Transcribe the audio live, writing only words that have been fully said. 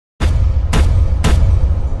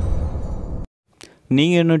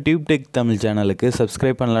நீங்கள் இன்னும் TubeTech Tamil சேனலுக்கு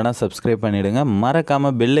சப்ஸ்கிரைப் பண்ணலன்னா சப்ஸ்கிரைப் பண்ணிவிடுங்க.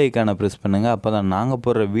 மறக்காமல் பெல் ஐக்கானை ப்ரெஸ் பண்ணுங்கள். அப்போ தான் நாங்கள்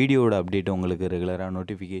போடுற வீடியோட அப்டேட் உங்களுக்கு ரெகுலராக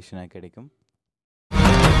நோட்டிஃபிகேஷனாக கிடைக்கும்.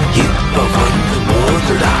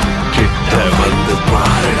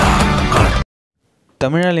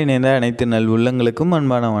 தமிழால் இணைந்த அனைத்து நல் உள்ளங்களுக்கும்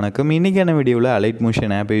அன்பான வணக்கம். இன்றைக்கான வீடியோவில் அலைட்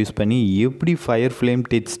மோஷன் ஆப்பை யூஸ் பண்ணி எப்படி fire flame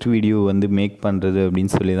text video make பண்ணுறது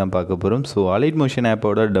அப்படின்னு சொல்லி தான் பார்க்க போகிறோம். ஸோ அலைட் மோஷன்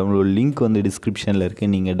ஆப்போட டவுன்லோட் லிங்க் டிஸ்கிரிப்ஷனில்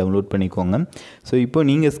இருக்குது, நீங்கள் டவுன்லோட் பண்ணிக்கோங்க. ஸோ இப்போ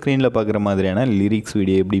நீங்கள் ஸ்க்ரீனில் பார்க்குற மாதிரியான லிரிக்ஸ்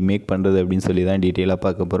வீடியோ எப்படி மேக் பண்ணுறது அப்படின்னு சொல்லி தான் டீட்டெயிலாக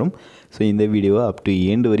பார்க்க போகிறோம். ஸோ இந்த வீடியோவை அப் டு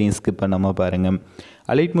எண்டு வரையும் ஸ்கிப் பண்ணாமல் பாருங்கள்.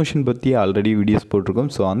 அலைட் மோஷன் பற்றி ஆல்ரெடி வீடியோஸ்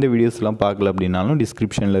போட்டிருக்கோம். ஸோ அந்த வீடியோஸ்லாம் பார்க்கல அப்படின்னாலும்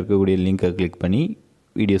டிஸ்கிரிப்ஷனில் இருக்கக்கூடிய லிங்க்கை கிளிக் பண்ணி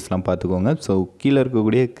வீடியோஸ்லாம் பார்த்துக்கோங்க. ஸோ கீழே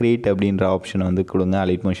இருக்கக்கூடிய கிரியேட் அப்படின்ற ஆப்ஷனை கொடுங்க.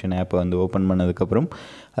 அலைட் மோஷன் ஆப்பை ஓப்பன் பண்ணதுக்கப்புறம்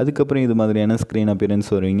அதுக்கப்புறம் இது மாதிரியான ஸ்க்ரீன் அப்பியரன்ஸ்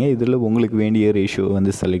வருவீங்க. இதில் உங்களுக்கு வேண்டிய ரேஷியோ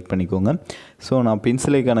செலக்ட் பண்ணிக்கோங்க. ஸோ நான்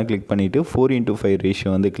பென்சில் ஐக்கானை கிளிக் பண்ணிவிட்டு 4:5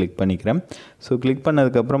 ரேஷியோ கிளிக் பண்ணிக்கிறேன். ஸோ கிளிக்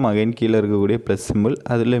பண்ணதுக்கப்புறம் அகைன் கீழே இருக்கக்கூடிய ப்ளஸ் சிம்பிள்,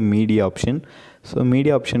 அதில் media option. So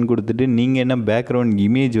media option கொடுத்துட்டு நீங்கள் என்ன பேக்ரவுண்ட்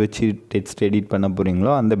இமேஜ் வச்சு டெக்ஸ்ட் எடிட் பண்ண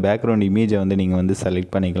போகிறீங்களோ அந்த பேக்ரவுண்ட் இமேஜை நீங்கள்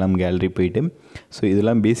செலக்ட் பண்ணிக்கலாம் கேலரி போய்ட்டு. ஸோ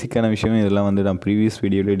இதெல்லாம் பேசிக்கான விஷயம். இதெல்லாம் நான் ப்ரீவியஸ்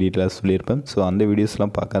வீடியோவில் டீட்டெயிலாக சொல்லியிருப்பேன். ஸோ அந்த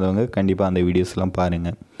வீடியோஸ்லாம் பார்க்காதவங்க கண்டிப்பாக அந்த வீடியோஸ்லாம்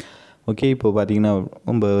பாருங்கள். ஓகே, இப்போது பார்த்தீங்கன்னா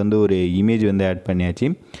நம்ம ஒரு இமேஜ் ஆட் பண்ணியாச்சு.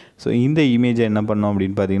 ஸோ இந்த இமேஜை என்ன பண்ணோம்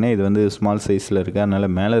அப்படின்னு பார்த்தீங்கன்னா, இது ஸ்மால் சைஸில் இருக்குது. அதனால்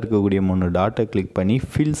மேலே இருக்கக்கூடிய 3 டாட்டை கிளிக் பண்ணி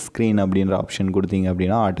ஃபில் ஸ்க்ரீன் அப்படின்ற ஆப்ஷன் கொடுத்தீங்க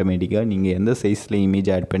அப்படின்னா ஆட்டோமேட்டிக்காக நீங்கள் எந்த சைஸில்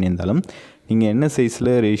இமேஜ் ஆட் பண்ணியிருந்தாலும் நீங்கள் என்ன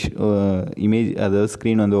சைஸில் இமேஜ் அதாவது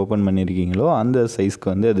ஸ்க்ரீன் ஓப்பன் பண்ணியிருக்கீங்களோ அந்த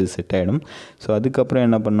சைஸ்க்கு அது செட் ஆகிடும். ஸோ அதுக்கப்புறம்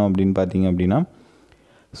என்ன பண்ணோம் அப்படின்னு பார்த்தீங்க அப்படின்னா,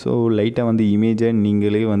 ஸோ லைட்டாக இமேஜை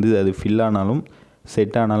நீங்களே அது ஃபில் ஆனாலும்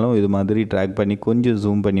செட் ஆனாலும் இது மாதிரி ட்ராக் பண்ணி கொஞ்சம்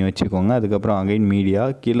ஜூம் பண்ணி வச்சுக்கோங்க. அதுக்கப்புறம் அகைன் மீடியா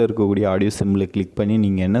கீழே இருக்கக்கூடிய ஆடியோ சிம்பிளை கிளிக் பண்ணி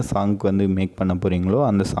நீங்கள் என்ன சாங்க்கு மேக் பண்ண போகிறீங்களோ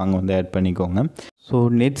அந்த சாங் ஆட் பண்ணிக்கோங்க. ஸோ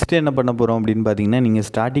நெக்ஸ்ட் என்ன பண்ண போகிறோம் அப்படின்னு பார்த்தீங்கன்னா, நீங்கள்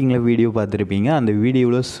ஸ்டார்டிங்கில் வீடியோ பார்த்துருப்பீங்க. அந்த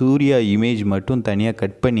வீடியோவில் சூர்யா இமேஜ் மட்டும் தனியாக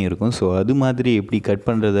கட் பண்ணியிருக்கும். ஸோ அது மாதிரி எப்படி கட்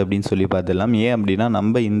பண்ணுறது அப்படின்னு சொல்லி பார்த்துடலாம். ஏன் அப்படின்னா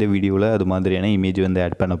நம்ம இந்த வீடியோவில் அது மாதிரியான இமேஜ்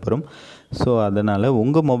ஆட் பண்ண போகிறோம். ஸோ அதனால்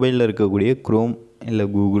உங்கள் மொபைலில் இருக்கக்கூடிய க்ரோம் இல்லை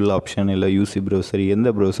கூகுள் ஆப்ஷன் இல்லை யூசி ப்ரௌசர் எந்த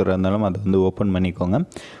ப்ரௌசராக இருந்தாலும் அதை ஓப்பன் பண்ணிக்கோங்க.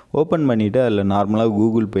 ஓப்பன் பண்ணிவிட்டு அதில் நார்மலாக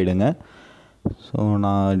கூகுள் போயிடுங்க. ஸோ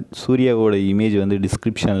நான் சூர்யாவோட இமேஜ்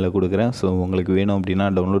டிஸ்கிரிப்ஷனில் கொடுக்குறேன். ஸோ உங்களுக்கு வேணும் அப்படின்னா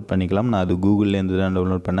டவுன்லோட் பண்ணிக்கலாம். நான் அது கூகுள்லேருந்து தான்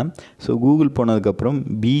டவுன்லோட் பண்ணேன். ஸோ கூகுள் போனதுக்கப்புறம்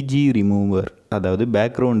பிஜி ரிமூவர், அதாவது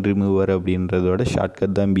பேக்ரவுண்ட் ரிமூவர் அப்படின்றதோட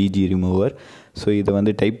ஷார்ட்கட் தான் பிஜி ரிமூவர். ஸோ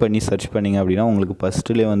இதை டைப் பண்ணி சர்ச் பண்ணிங்க அப்படின்னா உங்களுக்கு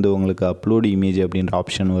ஃபஸ்ட்டுலேயே உங்களுக்கு அப்லோடு இமேஜ் அப்படின்ற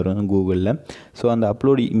ஆப்ஷன் வரும் கூகுளில். ஸோ அந்த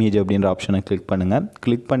அப்லோடு இமேஜ் அப்படின்ற ஆப்ஷனை கிளிக் பண்ணுங்கள்.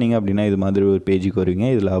 கிளிக் பண்ணிங்க அப்படின்னா இது மாதிரி ஒரு பேஜுக்கு வருவீங்க.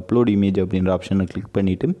 இதில் அப்லோடு இமேஜ் அப்படின்ற ஆப்ஷனை கிளிக்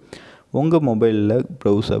பண்ணிவிட்டு உங்கள் மொபைலில்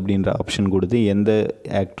ப்ரௌஸ் அப்படின்ற ஆப்ஷன் கொடுத்து எந்த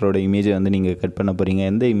ஆக்டரோட இமேஜை நீங்கள் கட் பண்ண போகிறீங்க,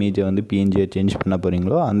 எந்த இமேஜை பிஎன்ஜியை சேஞ்ச் பண்ண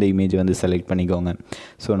போகிறீங்களோ அந்த இமேஜை செலக்ட் பண்ணிக்கோங்க.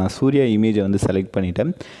 ஸோ நான் சூர்யா இமேஜை செலக்ட்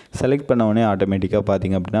பண்ணிவிட்டேன். செலக்ட் பண்ண உடனே ஆட்டோமேட்டிக்காக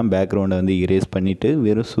பார்த்தீங்க அப்படின்னா பேக்ரவுண்டை இரேஸ் பண்ணிவிட்டு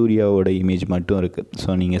வெறும் சூர்யாவோட இமேஜ் மட்டும் இருக்குது.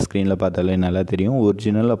 ஸோ நீங்கள் ஸ்க்ரீனில் பார்த்தாலே நல்லா தெரியும்.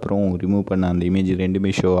 ஒரிஜினல் அப்புறம் ரிமூவ் பண்ண அந்த இமேஜ்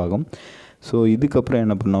ரெண்டுமே ஷோ ஆகும். ஸோ இதுக்கப்புறம்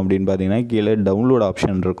என்ன பண்ணோம் அப்படின்னு பார்த்தீங்கன்னா, கீழே டவுன்லோட்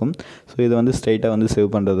ஆப்ஷன் இருக்கும். ஸோ இதை ஸ்ட்ரைட்டாக சேவ்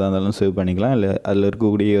பண்ணுறதா இருந்தாலும் சேவ் பண்ணிக்கலாம். இல்லை அதில்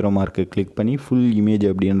இருக்கக்கூடிய ஏரோ மார்க்கை கிளிக் பண்ணி ஃபுல் இமேஜ்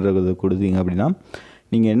அப்படின்றத கொடுத்தீங்க அப்படின்னா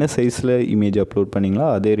நீங்கள் என்ன சைஸில் இமேஜ் அப்லோட் பண்ணிங்களோ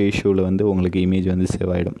அதே ரேஷியோவில் உங்களுக்கு இமேஜ்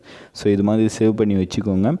சேவ் ஆகிடும். ஸோ இது மாதிரி சேவ் பண்ணி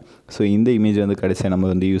வச்சுக்கோங்க. ஸோ இந்த இமேஜ் கடைசியாக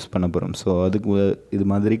நம்ம யூஸ் பண்ண போகிறோம். ஸோ அதுக்கு இது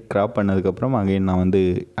மாதிரி க்ராப் பண்ணதுக்கப்புறம் அகைன் நான்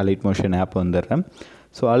அலைட் மோஷன் ஆப் வந்துடுறேன்.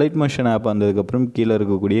 ஸோ அலைட் மோஷன் ஆப் வந்ததுக்கப்புறம் கீழே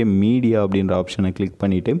இருக்கக்கூடிய மீடியா அப்படின்ற ஆப்ஷனை கிளிக்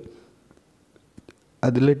பண்ணிவிட்டு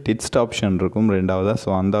அதில் டெக்ஸ்ட் ஆப்ஷன் இருக்கும் ரெண்டாவதாக. ஸோ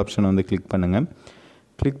அந்த ஆப்ஷனை கிளிக் பண்ணுங்கள்.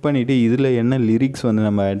 கிளிக் பண்ணிவிட்டு இதில் என்ன லிரிக்ஸ்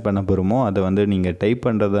நம்ம ஆட் பண்ண போகிறோமோ அதை நீங்கள் டைப்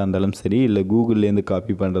பண்ணுறதா இருந்தாலும் சரி, இல்லை கூகுள்லேருந்து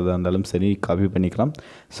காப்பி பண்ணுறதா இருந்தாலும் சரி காப்பி பண்ணிக்கலாம்.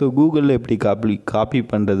 ஸோ கூகுளில் எப்படி காப்பி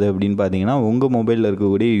பண்ணுறது அப்படின்னு பார்த்தீங்கன்னா, உங்கள் மொபைலில்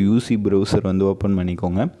இருக்கக்கூடிய யூசி ப்ரௌசர் ஓப்பன்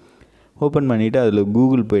பண்ணிக்கோங்க. ஓப்பன் பண்ணிவிட்டு அதில்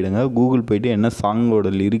கூகுள் போயிடுங்க. கூகுள் போய்ட்டு என்ன சாங்கோட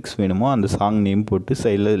லிரிக்ஸ் வேணுமோ அந்த சாங் நேம் போட்டு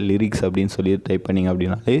சைடில் லிரிக்ஸ் அப்படின்னு சொல்லி டைப் பண்ணிங்க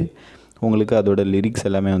அப்படின்னாலே உங்களுக்கு அதோட லிரிக்ஸ்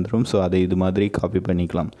எல்லாமே வந்துடும். ஸோ அதை இது மாதிரி காப்பி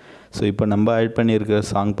பண்ணிக்கலாம். ஸோ இப்போ நம்ம ஆட் பண்ணியிருக்கிற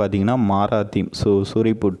சாங் பார்த்திங்கன்னா மாறா தீம். ஸோ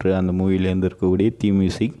சூரியப்புற்று அந்த மூவிலேருந்து இருக்கக்கூடிய தீம்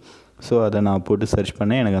மியூசிக். ஸோ அதை நான் போட்டு சர்ச்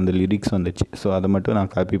பண்ணேன், எனக்கு அந்த லிரிக்ஸ் வந்துச்சு. ஸோ அதை மட்டும்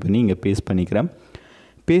நான் காப்பி பண்ணி இங்கே பேஸ்ட் பண்ணிக்கிறேன்.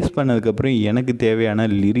 பேஸ்ட் பண்ணதுக்கப்புறம் எனக்கு தேவையான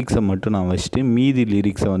லிரிக்ஸை மட்டும் நான் வச்சுட்டு மீதி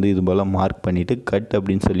லிரிக்ஸை இது போல் மார்க் பண்ணிவிட்டு கட்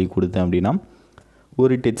அப்படின்னு சொல்லி கொடுத்தேன் அப்படின்னா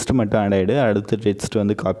ஒரு டெக்ஸ்ட் மட்டும் ஆட் ஆகிடும். அடுத்த டெக்ஸ்ட்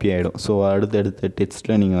காப்பி ஆகிடும். ஸோ அடுத்த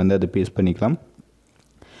டெக்ஸ்ட்டில் நீங்கள் அதை பேஸ்ட் பண்ணிக்கலாம்.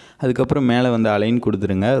 அதுக்கப்புறம் மேலே அலைன்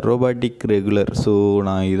கொடுத்துருங்க, ரோபாட்டிக் ரெகுலர். ஸோ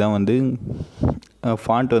நான் இதான்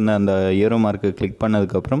ஃபாண்ட் அந்த ஏரோ மார்க்கை கிளிக்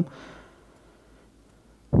பண்ணதுக்கப்புறம்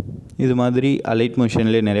இது மாதிரி அலைட்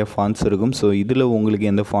மோஷன்லேயே நிறைய ஃபாண்ட்ஸ் இருக்கும். ஸோ இதில் உங்களுக்கு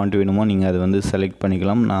எந்த ஃபாண்ட் வேணுமோ நீங்கள் அதை செலக்ட்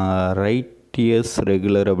பண்ணிக்கலாம். நான் ரைட் டிஎஸ்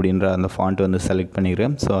ரெகுலர் அப்படின்ற அந்த ஃபாண்ட் வந்து செலக்ட்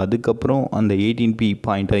பண்ணிக்கிறேன். ஸோ அதுக்கப்புறம் அந்த 18p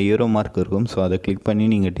பாயிண்ட் ஏரோ மார்க் இருக்கும். ஸோ அதை கிளிக் பண்ணி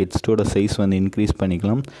நீங்கள் டெக்ஸ்ட்டோட சைஸ் வந்து இன்க்ரீஸ்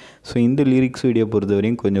பண்ணிக்கலாம். ஸோ இந்த லிரிக்ஸ் வீடியோ பொறுத்த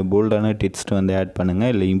வரையும் கொஞ்சம் போல்டான டெக்ஸ்ட் வந்து ஆட்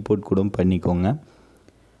பண்ணுங்கள், இல்லை இம்போர்ட் கூட பண்ணிக்கோங்க.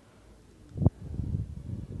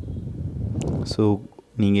 ஸோ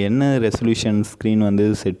நீங்கள் என்ன ரெசல்யூஷன் ஸ்க்ரீன் வந்து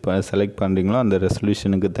செலக்ட் பண்ணுறீங்களோ அந்த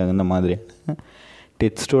ரெசல்யூஷனுக்கு தகுந்த மாதிரியான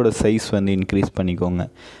டெக்ஸ்ட்டோட சைஸ் வந்து இன்க்ரீஸ் பண்ணிக்கோங்க.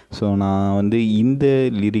 ஸோ நான் வந்து இந்த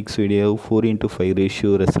லிரிக்ஸ் வீடியோ 4:5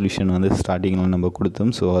 ரேஷியோ ரெசல்யூஷன் வந்து ஸ்டார்டிங்கில் நம்ம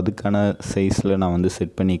கொடுத்தோம். ஸோ அதுக்கான சைஸில் நான் வந்து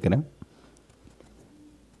செட் பண்ணிக்கிறேன்.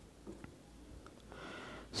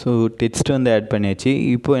 ஸோ டெக்ஸ்ட் வந்து ஆட் பண்ணியாச்சு.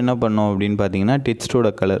 இப்போ என்ன பண்ணோம் அப்படின்னு பார்த்தீங்கன்னா டெக்ஸ்ட்டோட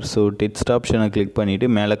கலர். ஸோ டெக்ஸ்ட் ஆப்ஷனை கிளிக் பண்ணிவிட்டு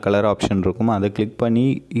மேலே கலர் ஆப்ஷன் இருக்கும், அதை கிளிக் பண்ணி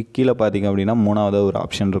கீழே பார்த்தீங்க அப்படின்னா மூணாவதாக ஒரு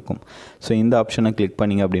ஆப்ஷன் இருக்கும். ஸோ இந்த ஆப்ஷனை கிளிக்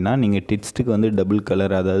பண்ணிங்க அப்படின்னா நீங்கள் டெக்ஸ்ட்டுக்கு வந்து டபுள்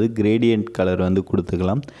கலர், அதாவது கிரேடியன்ட் கலர் வந்து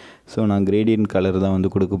கொடுத்துக்கலாம். ஸோ நான் கிரேடியன்ட் கலர் தான்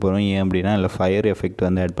வந்து கொடுக்க போகிறோம். ஏன் அப்படின்னா இல்லை ஃபயர் எஃபெக்ட்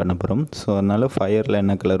வந்து ஆட் பண்ண போகிறோம். ஸோ அதனால் ஃபயரில்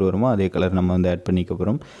என்ன கலர் வருமோ அதே கலர் நம்ம வந்து ஆட் பண்ணிக்க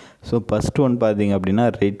போகிறோம். ஸோ ஃபஸ்ட் ஒன் பார்த்தீங்க அப்படின்னா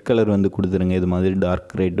ரெட் கலர் வந்து கொடுத்துருங்க, இது மாதிரி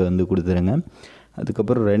டார்க் ரெட் வந்து கொடுத்துருங்க.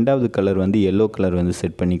 அதுக்கப்புறம் ரெண்டாவது கலர் வந்து எல்லோ கலர் வந்து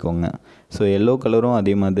செட் பண்ணிக்கோங்க. ஸோ எல்லோ கலரும்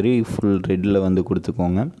அதே மாதிரி ஃபுல் ரெட்டில் வந்து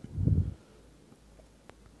கொடுத்துக்கோங்க.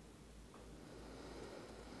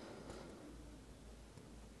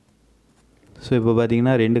 ஸோ இப்போ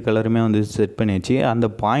பார்த்தீங்கன்னா ரெண்டு கலருமே வந்து செட் பண்ணியாச்சு. அந்த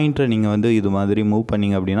பாயிண்ட்டை நீங்கள் வந்து இது மாதிரி மூவ்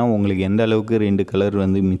பண்ணிங்க அப்படின்னா உங்களுக்கு எந்த அளவுக்கு ரெண்டு கலர்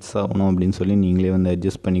வந்து மிக்ஸ் ஆகணும் அப்படின்னு சொல்லி நீங்களே வந்து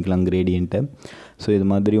அட்ஜஸ்ட் பண்ணிக்கலாம் கிரேடியண்ட்டை. ஸோ இது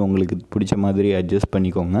மாதிரி உங்களுக்கு பிடிச்ச மாதிரி அட்ஜஸ்ட்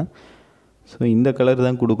பண்ணிக்கோங்க. ஸோ இந்த கலர்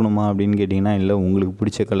தான் கொடுக்கணுமா அப்படின்னு கேட்டிங்கன்னா இல்லை, உங்களுக்கு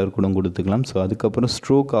பிடிச்ச கலர் கூட கொடுத்துக்கலாம். ஸோ அதுக்கப்புறம்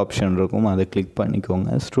ஸ்ட்ரோக் ஆப்ஷன் இருக்கும், அதை கிளிக்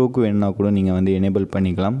பண்ணிக்கோங்க. ஸ்ட்ரோக் வேணுன்னா கூட நீங்கள் வந்து எனேபிள்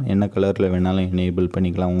பண்ணிக்கலாம், என்ன கலரில் வேணாலும் எனேபிள்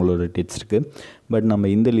பண்ணிக்கலாம் உங்களோட டெக்ஸ்ட்டுக்கு. பட்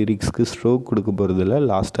நம்ம இந்த லிரிக்ஸ்க்கு ஸ்ட்ரோக் கொடுக்க போகிறதில்ல,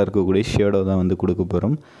 லாஸ்ட்டாக இருக்கக்கூடிய ஷேடோ தான் வந்து கொடுக்க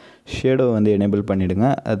போகிறோம். ஷேடோ வந்து எனேபிள் பண்ணிவிடுங்க.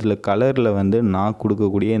 அதில் கலரில் வந்து நான்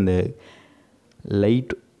கொடுக்கக்கூடிய இந்த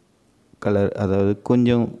லைட் கலர், அதாவது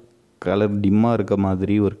கொஞ்சம் கலர் டிம்மாக இருக்க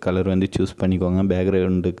மாதிரி ஒரு கலர் வந்து சூஸ் பண்ணிக்கோங்க,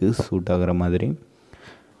 பேக்ரவுண்டுக்கு சூட் ஆகிற மாதிரி.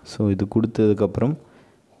 ஸோ இது கொடுத்ததுக்கப்புறம்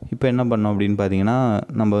இப்போ என்ன பண்ணோம் அப்படின்னு பார்த்தீங்கன்னா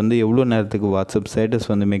நம்ம வந்து எவ்வளோ நேரத்துக்கு வாட்ஸ்அப்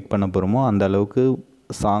ஸ்டேட்டஸ் வந்து மேக் பண்ண போகிறோமோ அந்த அளவுக்கு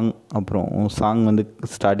சாங் வந்து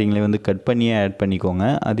ஸ்டார்டிங்லேயே வந்து கட் பண்ணியே ஆட் பண்ணிக்கோங்க.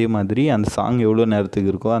 அதே மாதிரி அந்த சாங் எவ்வளோ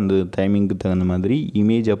நேரத்துக்கு இருக்கோ அந்த டைமிங்க்கு தகுந்த மாதிரி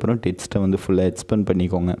இமேஜ் அப்புறம் டெக்ஸ்ட்டை வந்து ஃபுல்லாக எக்ஸ்பெண்ட்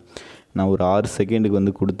பண்ணிக்கோங்க. நான் ஒரு 6 செகண்டுக்கு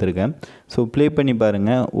வந்து கொடுத்துருக்கேன். ஸோ ப்ளே பண்ணி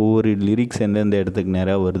பாருங்கள், ஒவ்வொரு லிரிக்ஸ் எந்தெந்த இடத்துக்கு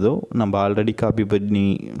நேராக வருதோ. நம்ம ஆல்ரெடி காப்பி பண்ணி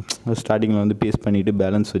ஸ்டார்டிங்கில் வந்து பேஸ்ட் பண்ணிவிட்டு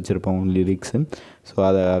பேலன்ஸ் வச்சுருப்போம் லிரிக்ஸு. ஸோ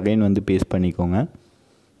அதை அகைன் வந்து பேஸ்ட் பண்ணிக்கோங்க.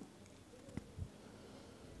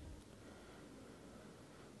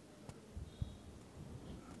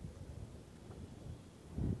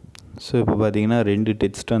 ஸோ இப்போ பார்த்தீங்கன்னா 2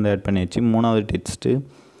 டெக்ஸ்ட் வந்து ஆட் பண்ணியாச்சு. மூணாவது டெக்ஸ்ட்டு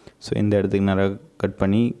ஸோ இந்த இடத்துக்கு நேராக கட்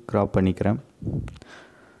பண்ணி க்ராப் பண்ணிக்கிறேன்.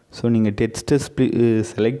 ஸோ நீங்கள் டெக்ஸ்ட்டை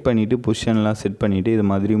செலக்ட் பண்ணிவிட்டு பொசிஷன்லாம் செட் பண்ணிவிட்டு இது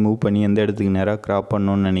மாதிரி மூவ் பண்ணி எந்த இடத்துக்கு நேராக க்ராப்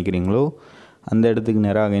பண்ணணுன்னு நினைக்கிறீங்களோ அந்த இடத்துக்கு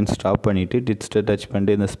நேராக அகைன் ஸ்டாப் பண்ணிவிட்டு டெக்ஸ்ட்டை டச்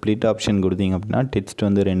பண்ணிட்டு இந்த ஸ்ப்ளிட் ஆப்ஷன் கொடுத்தீங்க அப்படின்னா டெக்ஸ்ட்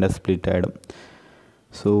வந்து 2ஆக ஸ்ப்ளிட் ஆகிடும்.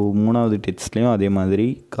 ஸோ மூணாவது டெக்ஸ்ட்லேயும் அதே மாதிரி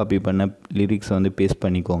காப்பி பண்ண லிரிக்ஸை வந்து பேஸ்ட்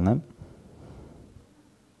பண்ணிக்கோங்க.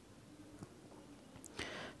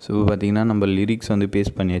 ஸோ பார்த்திங்கன்னா நம்ம லிரிக்ஸ் வந்து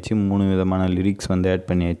பேஸ்ட் பண்ணியாச்சு, 3 விதமான லிரிக்ஸ் வந்து ஆட்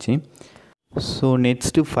பண்ணியாச்சு. ஸோ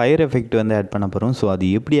நெக்ஸ்ட்டு ஃபயர் எஃபெக்ட் வந்து ஆட் பண்ண போகிறோம். ஸோ அது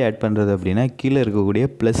எப்படி ஆட் பண்ணுறது அப்படின்னா கீழே இருக்கக்கூடிய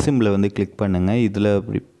ப்ளஸ் சிம்பிளை வந்து கிளிக் பண்ணுங்கள். இதில்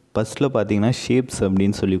ஃபஸ்ட்டில் பார்த்தீங்கன்னா ஷேப்ஸ்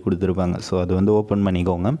அப்படின்னு சொல்லி கொடுத்துருப்பாங்க. ஸோ அதை வந்து ஓப்பன்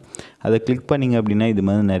பண்ணிக்கோங்க. அதை கிளிக் பண்ணிங்க அப்படின்னா இது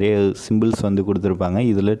மாதிரி நிறைய சிம்பிள்ஸ் வந்து கொடுத்துருப்பாங்க.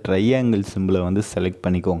 இதில் ட்ரையாங்கிள் சிம்பிளை வந்து செலக்ட்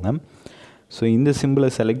பண்ணிக்கோங்க. ஸோ இந்த சிம்பிளை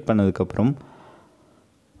செலக்ட் பண்ணதுக்கப்புறம்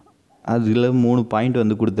அதில் 3 பாயிண்ட்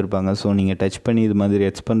வந்து கொடுத்துருப்பாங்க. ஸோ நீங்கள் டச் பண்ணி இது மாதிரி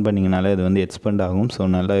எக்ஸ்பெண்ட் பண்ணிங்கனாலே அது வந்து எக்ஸ்பெண்ட் ஆகும். ஸோ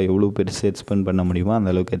நல்லா எவ்வளோ பெருசு எக்ஸ்பெண்ட் பண்ண முடியுமோ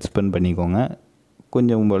அந்தளவுக்கு எக்ஸ்பெண்ட் பண்ணிக்கோங்க.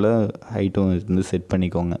 கொஞ்சம் போல் ஹைட்டும் வந்து செட்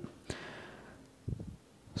பண்ணிக்கோங்க.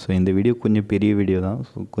 ஸோ இந்த வீடியோ கொஞ்சம் பெரிய வீடியோ தான்,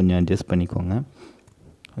 ஸோ கொஞ்சம் அட்ஜஸ்ட் பண்ணிக்கோங்க.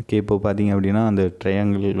 ஓகே, இப்போ பார்த்தீங்க அப்படின்னா அந்த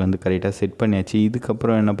ட்ரையாங்கிள் வந்து கரெக்டாக செட் பண்ணியாச்சு.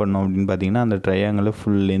 இதுக்கப்புறம் என்ன பண்ணோம் அப்படின்னு பார்த்தீங்கன்னா அந்த ட்ரையாங்கிளை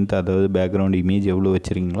ஃபுல் லென்த், அதாவது பேக்ரவுண்ட் இமேஜ் எவ்வளோ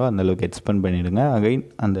வச்சுருக்கீங்களோ அந்தளவுக்கு எக்ஸ்பெண்ட் பண்ணிவிடுங்க. அகைன்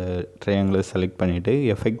அந்த ட்ரையாங்கிளை செலக்ட் பண்ணிவிட்டு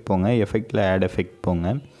எஃபெக்ட் போங்க. எஃபெக்டில் ஆட் எஃபெக்ட்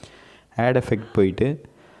போங்க. ஆட் எஃபெக்ட் போயிட்டு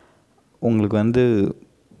உங்களுக்கு வந்து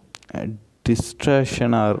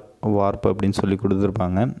டிஸ்ட்ராக்ஷன் ஆர் வார்ப் அப்படின்னு சொல்லி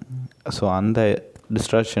கொடுத்துருப்பாங்க. ஸோ அந்த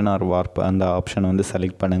டிஸ்ட்ராக்ஷன் ஆர் வார்ப் அந்த ஆப்ஷனை வந்து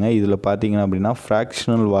செலக்ட் பண்ணுங்கள். இதில் பார்த்தீங்கன்னா அப்படின்னா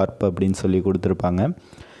ஃப்ராக்ஷனல் வார்ப் அப்படின்னு சொல்லி கொடுத்துருப்பாங்க.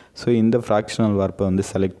 ஸோ இந்த ஃப்ராக்ஷனல் வார்ப்பை வந்து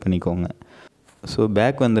செலக்ட் பண்ணிக்கோங்க. ஸோ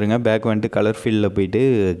பேக் வந்துடுங்க. பேக் வந்துட்டு கலர் ஃபீல்டில் போய்ட்டு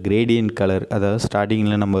கிரேடியன்ட் கலர், அதாவது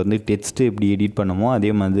ஸ்டார்டிங்கில் நம்ம வந்து டெக்ஸ்ட்டு எப்படி எடிட் பண்ணுமோ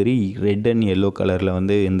அதே மாதிரி ரெட் அண்ட் எல்லோ கலரில்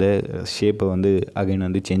வந்து இந்த ஷேப்பை வந்து அகைன்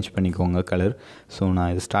வந்து சேஞ்ச் பண்ணிக்கோங்க கலர். ஸோ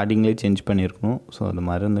நான் இது ஸ்டார்டிங்லேயே சேஞ்ச் பண்ணியிருக்கணும். ஸோ அது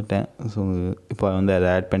மறந்துட்டேன். ஸோ இப்போ வந்து அதை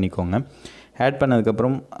ஆட் பண்ணிக்கோங்க. ஆட்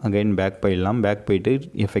பண்ணதுக்கப்புறம் அகைன் பேக் போயிடலாம். பேக் போயிட்டு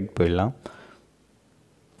எஃபெக்ட் போயிடலாம்.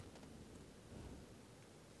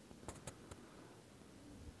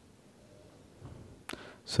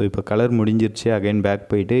 ஸோ இப்போ கலர் முடிஞ்சிருச்சு. அகைன் பேக்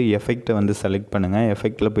போயிட்டு எஃபெக்டை வந்து செலக்ட் பண்ணுங்கள்.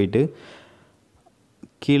 எஃபெக்டில் போயிட்டு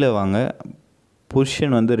கீழே வாங்க.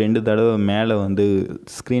 பொசிஷன் வந்து 2 தடவை மேலே வந்து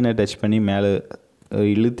ஸ்க்ரீனை டச் பண்ணி மேலே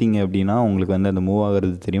இழுத்தீங்க அப்படின்னா உங்களுக்கு வந்து அந்த மூவ்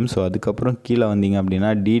ஆகிறது தெரியும். ஸோ அதுக்கப்புறம் கீழே வந்தீங்க அப்படின்னா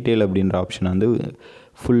டீட்டெயில் அப்படின்ற ஆப்ஷன் வந்து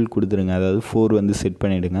ஃபுல் கொடுத்துருங்க. அதாவது 4 வந்து செட்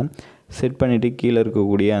பண்ணிவிடுங்க. செட் பண்ணிவிட்டு கீழே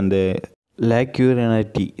இருக்கக்கூடிய அந்த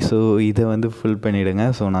லேக்யூரிட்டி ஸோ இதை வந்து ஃபுல் பண்ணிவிடுங்க.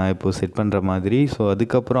 ஸோ நான் இப்போது செட் பண்ணுற மாதிரி. ஸோ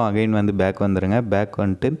அதுக்கப்புறம் அகைன் வந்து பேக் வந்துடுங்க. பேக்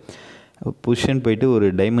வந்துட்டு பொசிஷன் போயிட்டு ஒரு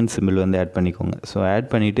டைமண்ட் சிம்பிள் வந்து ஆட் பண்ணிக்கோங்க. ஸோ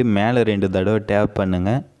ஆட் பண்ணிவிட்டு மேலே 2 தடவை டேப்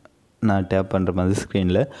பண்ணுங்கள். நான் டேப் பண்ணுற மாதிரி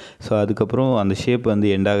ஸ்க்ரீனில். ஸோ அதுக்கப்புறம் அந்த ஷேப் வந்து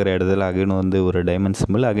எண்ட் ஆகிற இடத்துல அகைன் வந்து ஒரு டைமண்ட்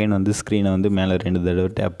சிம்பிள். அகைன் வந்து ஸ்க்ரீனை வந்து மேலே 2 தடவை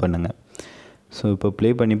டேப் பண்ணுங்கள். ஸோ இப்போ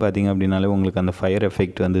ப்ளே பண்ணி பார்த்தீங்க அப்படின்னாலே உங்களுக்கு அந்த ஃபயர்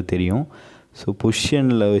எஃபெக்ட் வந்து தெரியும். ஸோ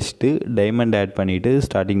பொசிஷனில் வச்சுட்டு டைமண்ட் ஆட் பண்ணிவிட்டு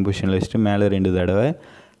ஸ்டார்டிங் பொசிஷனில் வச்சுட்டு மேலே 2 தடவை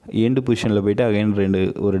எண்டு பொசிஷனில் போய்ட்டு அகைன்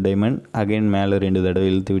ஒரு டைமண்ட் அகைன் மேலே 2 தடவை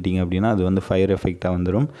இழுத்து விட்டிங்க அப்படின்னா அது வந்து ஃபயர் எஃபெக்டாக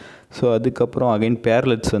வந்துடும். ஸோ அதுக்கப்புறம் அகைன்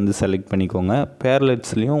பேரலட்ஸ் வந்து செலக்ட் பண்ணிக்கோங்க.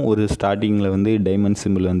 பேரலட்ஸ்லேயும் ஒரு ஸ்டார்டிங்கில் வந்து டைமண்ட்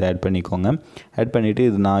சிம்பிள் வந்து ஆட் பண்ணிக்கோங்க. ஆட் பண்ணிவிட்டு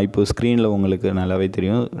இது நான் இப்போ ஸ்க்ரீனில் உங்களுக்கு நல்லாவே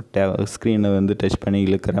தெரியும். ஸ்க்ரீனை வந்து டச் பண்ணி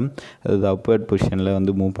இழுக்கிறேன். அதாவது அப்வர்ட் பொசிஷனில்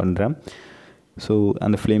வந்து மூவ் பண்ணுறேன். ஸோ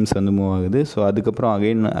அந்த ஃப்ளேம்ஸ் வந்து மூவ் ஆகுது. ஸோ அதுக்கப்புறம்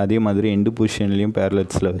அகைன் அதே மாதிரி எண்டு பொசிஷன்லேயும்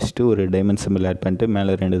பேரலட்ஸில் வச்சுட்டு ஒரு டைமண்ட் சிம்பிள் ஆட் பண்ணிட்டு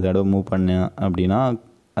மேலே 2 தடவை மூவ் பண்ணேன் அப்படின்னா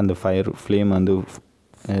அந்த ஃபயர் ஃப்ளேம் வந்து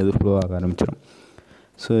இது ஃப்ளோ ஆக ஆரம்பிச்சிடும்.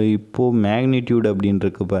 ஸோ இப்போது மேக்னிடியூட்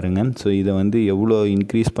அப்படின்றது பாருங்கள். ஸோ இதை வந்து எவ்வளோ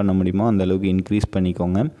இன்க்ரீஸ் பண்ண முடியுமோ அந்தளவுக்கு இன்க்ரீஸ்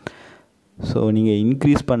பண்ணிக்கோங்க. ஸோ நீங்கள்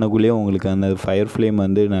இன்க்ரீஸ் பண்ணக்குள்ளேயே உங்களுக்கு அந்த ஃபயர் ஃப்ளேம்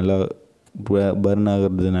வந்து நல்லா பர்ன்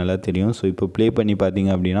ஆகிறது நல்லா தெரியும். ஸோ இப்போ ப்ளே பண்ணி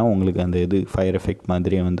பார்த்தீங்க அப்படின்னா உங்களுக்கு அந்த இது ஃபயர் எஃபெக்ட்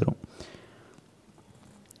மாதிரியே வந்துடும்.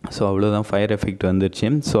 ஸோ அவ்வளோதான், ஃபயர் எஃபெக்ட் வந்துருச்சு.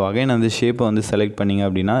 ஸோ அகைன் அந்த ஷேப்பை வந்து செலக்ட் பண்ணிங்க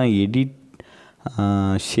அப்படின்னா எடிட்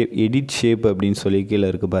ஷேப் அப்படின்னு சொல்லி கீழே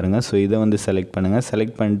இருக்குது பாருங்கள். ஸோ இதை வந்து செலக்ட் பண்ணுங்கள்.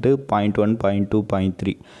 செலக்ட் பண்ணிட்டு 0.1, 0.2,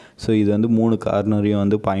 0.3 ஸோ இது வந்து 3 கார்னரையும்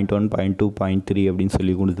வந்து 0.1, 0.2, 0.3 அப்படின்னு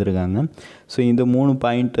சொல்லி கொடுத்துருக்காங்க. ஸோ இந்த 3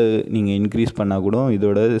 பாயிண்ட்டு நீங்கள் இன்க்ரீஸ் பண்ணால் கூட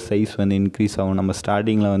இதோட சைஸ் வந்து இன்க்ரீஸ் ஆகும். நம்ம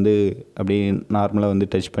ஸ்டார்டிங்கில் வந்து அப்படியே நார்மலாக வந்து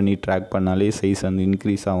டச் பண்ணி ட்ராக் பண்ணாலே சைஸ் வந்து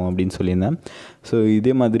இன்க்ரீஸ் ஆகும் அப்படின்னு சொல்லியிருந்தேன். ஸோ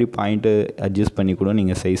இதே மாதிரி பாயிண்ட்டை அட்ஜஸ்ட் பண்ணி கூட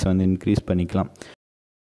நீங்கள் சைஸ் வந்து இன்க்ரீஸ் பண்ணிக்கலாம்.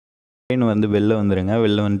 வந்து வெளில வந்துடுங்க.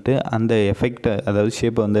 வெளில வந்துட்டு அந்த எஃபெக்டை அதாவது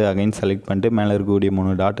ஷேப்பை வந்து அகைன் செலக்ட் பண்ணிட்டு மேலே இருக்கக்கூடிய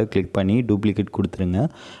 3 டாட்டை கிளிக் பண்ணி டூப்ளிகேட் கொடுத்துருங்க.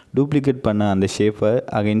 டூப்ளிகேட் பண்ண அந்த ஷேப்பை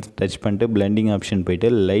அகைன் டச் பண்ணிட்டு பிளெண்டிங் ஆப்ஷன்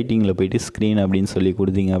போய்ட்டு லைட்டிங்கில் போய்ட்டு ஸ்க்ரீன் அப்படின்னு சொல்லி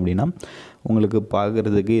கொடுத்தீங்க அப்படின்னா உங்களுக்கு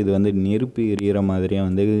பார்க்குறதுக்கு இது வந்து நெருப்பு எரியிற மாதிரியே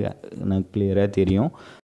வந்து எனக்கு கிளியராக தெரியும்.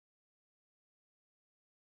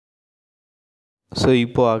 ஸோ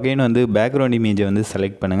இப்போது அகைன் வந்து பேக்ரவுண்ட் இமேஜை வந்து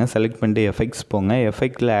செலக்ட் பண்ணுங்கள். செலக்ட் பண்ணிட்டு எஃபெக்ட்ஸ் போங்க.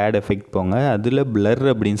 எஃபெக்டில் ஆட் எஃபெக்ட் போங்க. அதில் பிளர்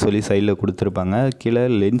அப்படின்னு சொல்லி சைடில் கொடுத்துருப்பாங்க. கீழே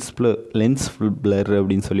லென்ஸ் பிளர்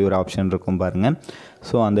அப்படின்னு சொல்லி ஒரு ஆப்ஷன் இருக்கும் பாருங்கள்.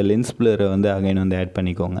 ஸோ அந்த லென்ஸ் பிளரை வந்து அகைன் வந்து ஆட்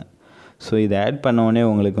பண்ணிக்கோங்க. ஸோ இதை ஆட் பண்ணோடனே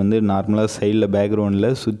உங்களுக்கு வந்து நார்மலாக சைடில் பேக்ரவுண்டில்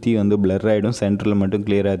சுற்றி வந்து பிளர் ஆகிடும். சென்டரில் மட்டும்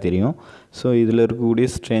கிளியராக தெரியும். ஸோ இதில் இருக்கக்கூடிய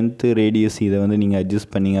ஸ்ட்ரென்த்து ரேடியஸ் இதை வந்து நீங்கள்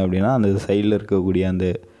அட்ஜஸ்ட் பண்ணிங்க அப்படின்னா அந்த சைடில் இருக்கக்கூடிய அந்த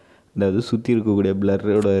அதாவது சுற்றி இருக்கக்கூடிய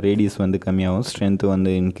பிளரோட ரேடியஸ் வந்து கம்மியாகும். ஸ்ட்ரென்த்து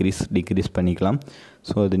வந்து டிக்ரீஸ் பண்ணிக்கலாம்.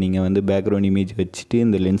 ஸோ அது நீங்கள் வந்து பேக்ரவுண்ட் இமேஜ் வச்சுட்டு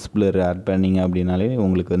இந்த லென்ஸ் பிளர் ஆட் பண்ணிங்க அப்படின்னாலே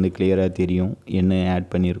உங்களுக்கு வந்து கிளியராக தெரியும் என்ன ஆட்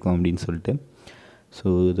பண்ணியிருக்கோம் அப்படின்னு சொல்லிட்டு. ஸோ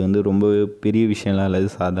இது வந்து ரொம்ப பெரிய விஷயம்லாம் இல்லை,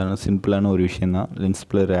 சாதாரண சிம்பிளான ஒரு விஷயந்தான். லென்ஸ்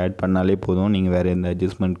பிளர் ஆட் பண்ணாலே போதும், நீங்கள் வேறு எந்த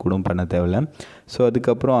அட்ஜஸ்ட்மெண்ட் கூட பண்ண தேவையில்ல. ஸோ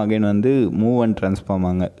அதுக்கப்புறம் அகைன் வந்து மூவ் அண்ட் ட்ரான்ஸ்ஃபார்ம்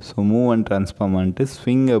ஆங்க. ஸோ மூவ் அண்ட் ட்ரான்ஸ்ஃபார்ம் வந்துட்டு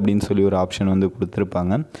ஸ்விங் அப்படின்னு சொல்லி ஒரு ஆப்ஷன் வந்து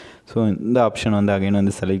கொடுத்துருப்பாங்க. ஸோ இந்த ஆப்ஷன் வந்து அகைன்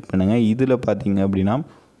வந்து செலக்ட் பண்ணுங்கள். இதில் பார்த்தீங்க அப்படின்னா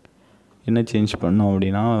என்ன சேஞ்ச் பண்ணோம்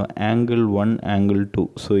அப்படின்னா ஆங்கிள் 1, ஆங்கிள் 2.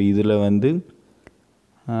 ஸோ இதில் வந்து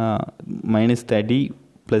 -30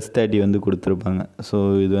 +30 வந்து கொடுத்துருப்பாங்க. ஸோ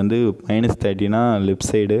இது வந்து -30னா லெஃப்ட்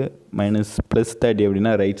சைடு, +30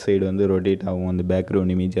 அப்படின்னா ரைட் சைடு வந்து ரொட்டேட் ஆகும் அந்த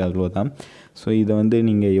பேக்ரவுண்ட் இமேஜ். அவ்வளோதான். ஸோ இதை வந்து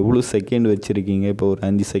நீங்கள் எவ்வளோ செகண்ட் வச்சுருக்கீங்க, இப்போ ஒரு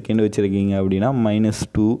 5 செகண்ட் வச்சுருக்கீங்க அப்படின்னா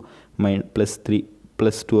 -2 +3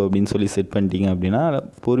 +2 அப்படின்னு சொல்லி செட் பண்ணிட்டீங்க அப்படின்னா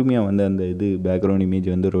பொறுமையாக வந்து அந்த இது பேக்ரவுண்ட் இமேஜ்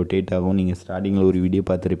வந்து ரொட்டேட் ஆகும். நீங்கள் ஸ்டார்டிங்கில் ஒரு வீடியோ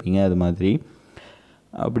பார்த்துருப்பீங்க அது மாதிரி.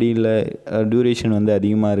 அப்படி இல்லை டியூரேஷன் வந்து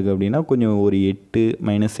அதிகமாக இருக்குது அப்படின்னா கொஞ்சம் ஒரு 8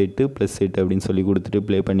 -8 +8 அப்படின்னு சொல்லி கொடுத்துட்டு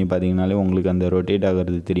ப்ளே பண்ணி பார்த்தீங்கனாலே உங்களுக்கு அந்த ரொட்டேட்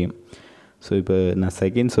ஆகிறது தெரியும். ஸோ இப்போ நான்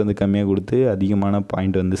செகண்ட்ஸ் வந்து கம்மியாக கொடுத்து அதிகமான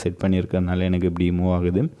பாயிண்ட் வந்து செட் பண்ணியிருக்கறனால எனக்கு இப்படி மூவ்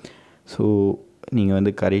ஆகுது. ஸோ நீங்கள்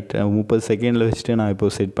வந்து கரெக்டாக 30 செகண்டில் வச்சுட்டு நான் இப்போ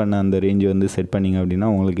செட் பண்ண அந்த ரேஞ்சு வந்து செட் பண்ணிங்க அப்படின்னா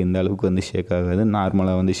உங்களுக்கு இந்த அளவுக்கு வந்து ஷேக் ஆகாது,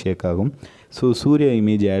 நார்மலாக வந்து ஷேக் ஆகும். ஸோ சூர்யா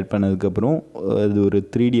இமேஜ் ஆட் பண்ணதுக்கப்புறம் அது ஒரு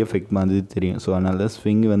 3D எஃபெக்ட் மாதிரி தெரியும். ஸோ அதனால தான்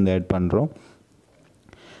ஸ்விங் வந்து ஆட் பண்ணுறோம்.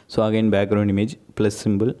 So again background image plus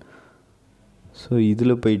symbol. So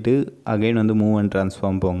இதில் போயிட்டு அகைன் வந்து மூவ் அண்ட்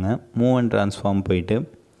ட்ரான்ஸ்ஃபார்ம் போங்க. மூவ் அண்ட் ட்ரான்ஸ்ஃபார்ம் போயிட்டு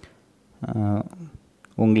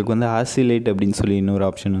உங்களுக்கு வந்து ஆசிலேட் அப்படின்னு சொல்லி இன்னொரு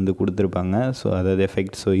ஆப்ஷன் வந்து கொடுத்துருப்பாங்க. ஸோ அதாவது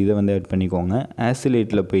எஃபெக்ட். ஸோ இதை வந்து ஆட் பண்ணிக்கோங்க.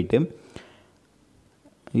 ஆசிலேட்டில் போயிட்டு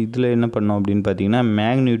இதில் என்ன பண்ணோம் அப்படின்னு பார்த்தீங்கன்னா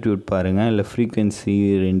மேக்னிடியூட் பாருங்கள், இல்லை ஃப்ரீக்வன்சி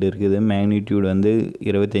 2 இருக்குது. மேக்னிடியூட் வந்து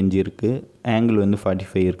 25 இருக்குது, ஆங்கிள் வந்து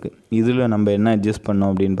 45 இருக்குது. இதில் நம்ம என்ன அட்ஜஸ்ட்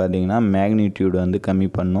பண்ணோம் அப்படின்னு பார்த்தீங்கன்னா மேக்னிடியூட் வந்து கம்மி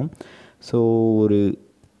பண்ணோம். ஸோ ஒரு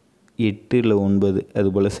 8 இல்லை 9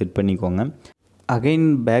 அதுபோல் செட் பண்ணிக்கோங்க. அகைன்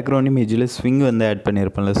பேக்ரவுண்ட் இமேஜில் ஸ்விங் வந்து ஆட்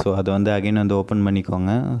பண்ணியிருப்பேன்ல, ஸோ அதை வந்து அகைன் வந்து ஓப்பன்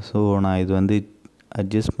பண்ணிக்கோங்க. ஸோ நான் இது வந்து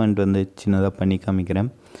அட்ஜஸ்ட்மெண்ட் வந்து சின்னதாக பண்ணி காமிக்கிறேன்.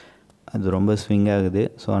 அது ரொம்ப ஸ்விங் ஆகுது.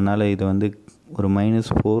 ஸோ அதனால் இது வந்து ஒரு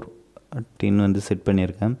 -4 10 வந்து செட்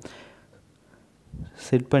பண்ணியிருக்கேன்.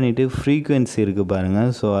 செட் பண்ணிவிட்டு ஃப்ரீக்வன்சி இருக்குது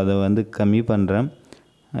பாருங்கள், ஸோ அதை வந்து கம்மி பண்ணுறேன்.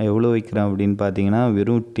 எவ்வளோ வைக்கிறேன் அப்படின்னு பார்த்தீங்கன்னா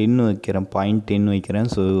வெறும் 10 வைக்கிறேன், 0.10 வைக்கிறேன்.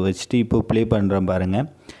 ஸோ வச்சுட்டு இப்போ ப்ளே பண்ணுறேன் பாருங்கள்.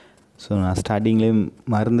 ஸோ நான் ஸ்டார்டிங்லேயே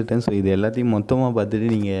மறந்துட்டேன். ஸோ இது எல்லாத்தையும் மொத்தமாக பார்த்துட்டு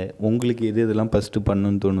நீங்கள் உங்களுக்கு இதெல்லாம் ஃபஸ்ட்டு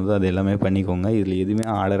பண்ணணுன்னு தோணுதோ அது எல்லாமே பண்ணிக்கோங்க. இதில் எதுவுமே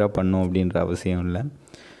ஆர்டராக பண்ணணும் அப்படின்ற அவசியம் இல்லை.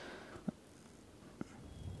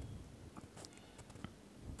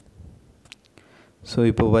 ஸோ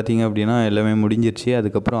இப்போ பார்த்திங்க அப்படின்னா எல்லாமே முடிஞ்சிருச்சு.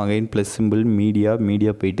 அதுக்கப்புறம் அகைன் ப்ளஸ் சிம்பிள்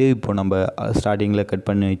மீடியா போயிட்டு இப்போ நம்ம ஸ்டார்டிங்கில் கட்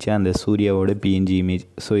பண்ணி வச்ச அந்த சூர்யாவோட பிஎன்ஜி இமேஜ்,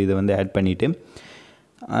 ஸோ இதை வந்து ஆட் பண்ணிவிட்டு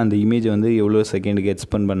அந்த இமேஜை வந்து எவ்வளோ செகண்டுக்கு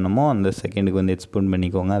எக்ஸ்பெண்ட் பண்ணணுமோ அந்த செகண்டுக்கு வந்து எக்ஸ்பெண்ட்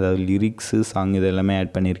பண்ணிக்கோங்க. அதாவது லிரிக்ஸு, சாங் இது எல்லாமே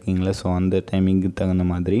ஆட் பண்ணியிருக்கீங்களா, ஸோ அந்த டைமிங்க்கு தகுந்த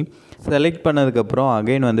மாதிரி செலக்ட் பண்ணதுக்கப்புறம்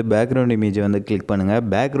அகைன் வந்து பேக்ரவுண்ட் இமேஜை வந்து கிளிக் பண்ணுங்கள்.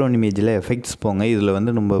 பேக்ரவுண்ட் இமேஜில் எஃபெக்ட்ஸ் போங்க. இதில்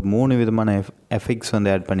வந்து நம்ம 3 விதமான எஃபெக்ட்ஸ்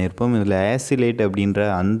வந்து ஆட் பண்ணியிருப்போம். இதில் ஆசிலேட் அப்படின்ற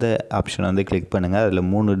அந்த ஆப்ஷனை வந்து கிளிக் பண்ணுங்கள். அதில்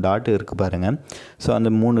 3 டாட் இருக்குது பாருங்கள். ஸோ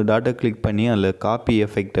அந்த 3 டாட்டை கிளிக் பண்ணி அதில் காப்பி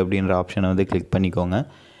எஃபெக்ட் அப்படின்ற ஆப்ஷனை வந்து கிளிக் பண்ணிக்கோங்க.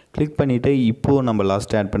 கிளிக் பண்ணிவிட்டு இப்போது நம்ம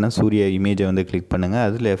லாஸ்ட் ஆட் பண்ண சூர்யா இமேஜை வந்து கிளிக் பண்ணுங்கள்.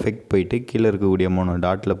 அதில் எஃபெக்ட் போயிட்டு கீழே இருக்கக்கூடிய 3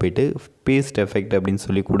 டாட்டில் போயிட்டு பேஸ்ட் எஃபெக்ட் அப்படின்னு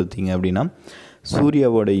சொல்லி கொடுத்தீங்க அப்படின்னா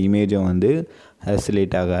சூர்யாவோட இமேஜை வந்து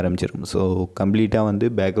ஆசிலேட் ஆக ஆரம்பிச்சிடும். ஸோ கம்ப்ளீட்டாக வந்து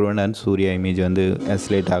பேக்ரவுண்ட் அண்ட் சூர்யா இமேஜ் வந்து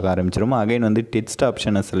ஆசிலேட் ஆக ஆரம்பிச்சிடும். அகைன் வந்து டெக்ஸ்ட்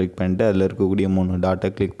ஆப்ஷனை செலக்ட் பண்ணிட்டு அதில் இருக்கக்கூடிய 3 டாட்டை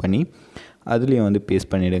கிளிக் பண்ணி அதுலேயும் வந்து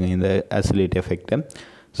பேஸ்ட் பண்ணிவிடுங்க இந்த ஆசிலேட் எஃபெக்டை.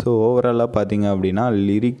 ஸோ ஓவராலாக பார்த்திங்க அப்படின்னா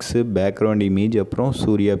லிரிக்ஸு, பேக்ரவுண்ட் இமேஜ், அப்புறம்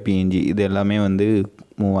சூர்யா பிஎன்ஜி இது எல்லாமே வந்து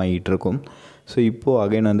மூவ் ஆகிட்டுருக்கும். ஸோ இப்போது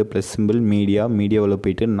அகைன் வந்து ப்ளஸ் சிம்பிள் மீடியாவில்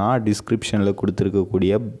போய்ட்டு நான் டிஸ்கிரிப்ஷனில்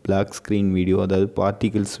கொடுத்துருக்கக்கூடிய பிளாக் ஸ்க்ரீன் வீடியோ, அதாவது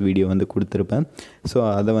பார்ட்டிகிள்ஸ் வீடியோ வந்து கொடுத்துருப்பேன். ஸோ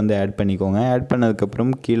அதை வந்து ஆட் பண்ணிக்கோங்க. ஆட்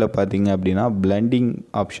பண்ணதுக்கப்புறம் கீழே பார்த்திங்க அப்படின்னா பிளெண்டிங்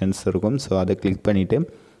ஆப்ஷன்ஸ் இருக்கும். ஸோ அதை கிளிக் பண்ணிவிட்டு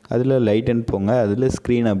அதில் லைட் அண்ட் போங்க. அதில்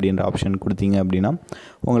ஸ்க்ரீன் அப்படின்ற ஆப்ஷன் கொடுத்தீங்க அப்படின்னா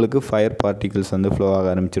உங்களுக்கு ஃபயர் பார்ட்டிகிள்ஸ் வந்து ஃப்ளோ ஆக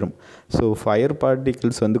ஆரம்பிச்சிடும். ஸோ ஃபயர்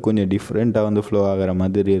பார்ட்டிகிள்ஸ் வந்து கொஞ்சம் டிஃப்ரெண்ட்டாக வந்து ஃப்ளோ ஆகிற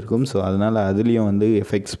மாதிரி இருக்கும். ஸோ அதனால் அதுலேயும் வந்து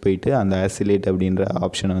எஃபெக்ட்ஸ் போயிட்டு அந்த ஆசிலேட் அப்படின்ற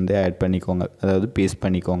ஆப்ஷனை வந்து ஆட் பண்ணிக்கோங்க, அதாவது பேஸ்ட்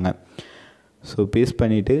பண்ணிக்கோங்க. ஸோ பேஸ்ட்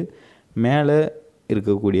பண்ணிவிட்டு மேலே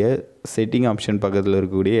இருக்கக்கூடிய செட்டிங் ஆப்ஷன் பக்கத்தில்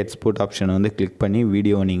இருக்கக்கூடிய எக்ஸ்போர்ட் ஆப்ஷனை வந்து கிளிக் பண்ணி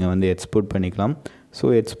வீடியோவை நீங்கள் வந்து எக்ஸ்போர்ட் பண்ணிக்கலாம். ஸோ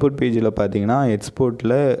எக்ஸ்போர்ட் பேஜில் பார்த்தீங்கன்னா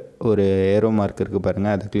எக்ஸ்போர்ட்டில் ஒரு ஏரோ மார்க் இருக்குது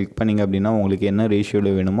பாருங்கள், அதை கிளிக் பண்ணிங்க அப்படின்னா உங்களுக்கு என்ன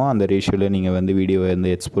ரேஷியோவில் வேணுமோ அந்த ரேஷியோவில் நீங்கள் வந்து வீடியோவை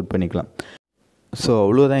வந்து எக்ஸ்போர்ட் பண்ணிக்கலாம். ஸோ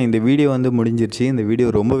அவ்வளோதான், இந்த வீடியோ வந்து முடிஞ்சிருச்சு. இந்த வீடியோ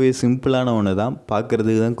ரொம்பவே சிம்பிளான ஒன்று தான்,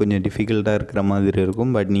 பார்க்குறதுக்கு தான் கொஞ்சம் டிஃபிகல்ட்டாக இருக்கிற மாதிரி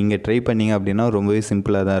இருக்கும். பட் நீங்கள் ட்ரை பண்ணிங்க அப்படின்னா ரொம்பவே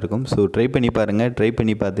சிம்பிளாக தான் இருக்கும். ஸோ ட்ரை பண்ணி பாருங்கள். ட்ரை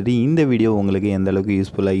பண்ணி பார்த்துட்டு இந்த வீடியோ உங்களுக்கு எந்த அளவுக்கு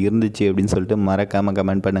யூஸ்ஃபுல்லாக இருந்துச்சு அப்படின்னு சொல்லிட்டு மறக்காமல்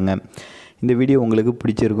கமெண்ட் பண்ணுங்கள். இந்த வீடியோ உங்களுக்கு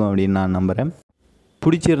பிடிச்சிருக்கும் அப்படின்னு நான் நம்புகிறேன்.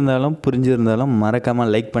 பிடிச்சிருந்தாலும் புரிஞ்சிருந்தாலும்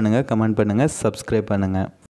மறக்காமல் லைக் பண்ணுங்கள், கமெண்ட் பண்ணுங்கள், சப்ஸ்கிரைப் பண்ணுங்கள்.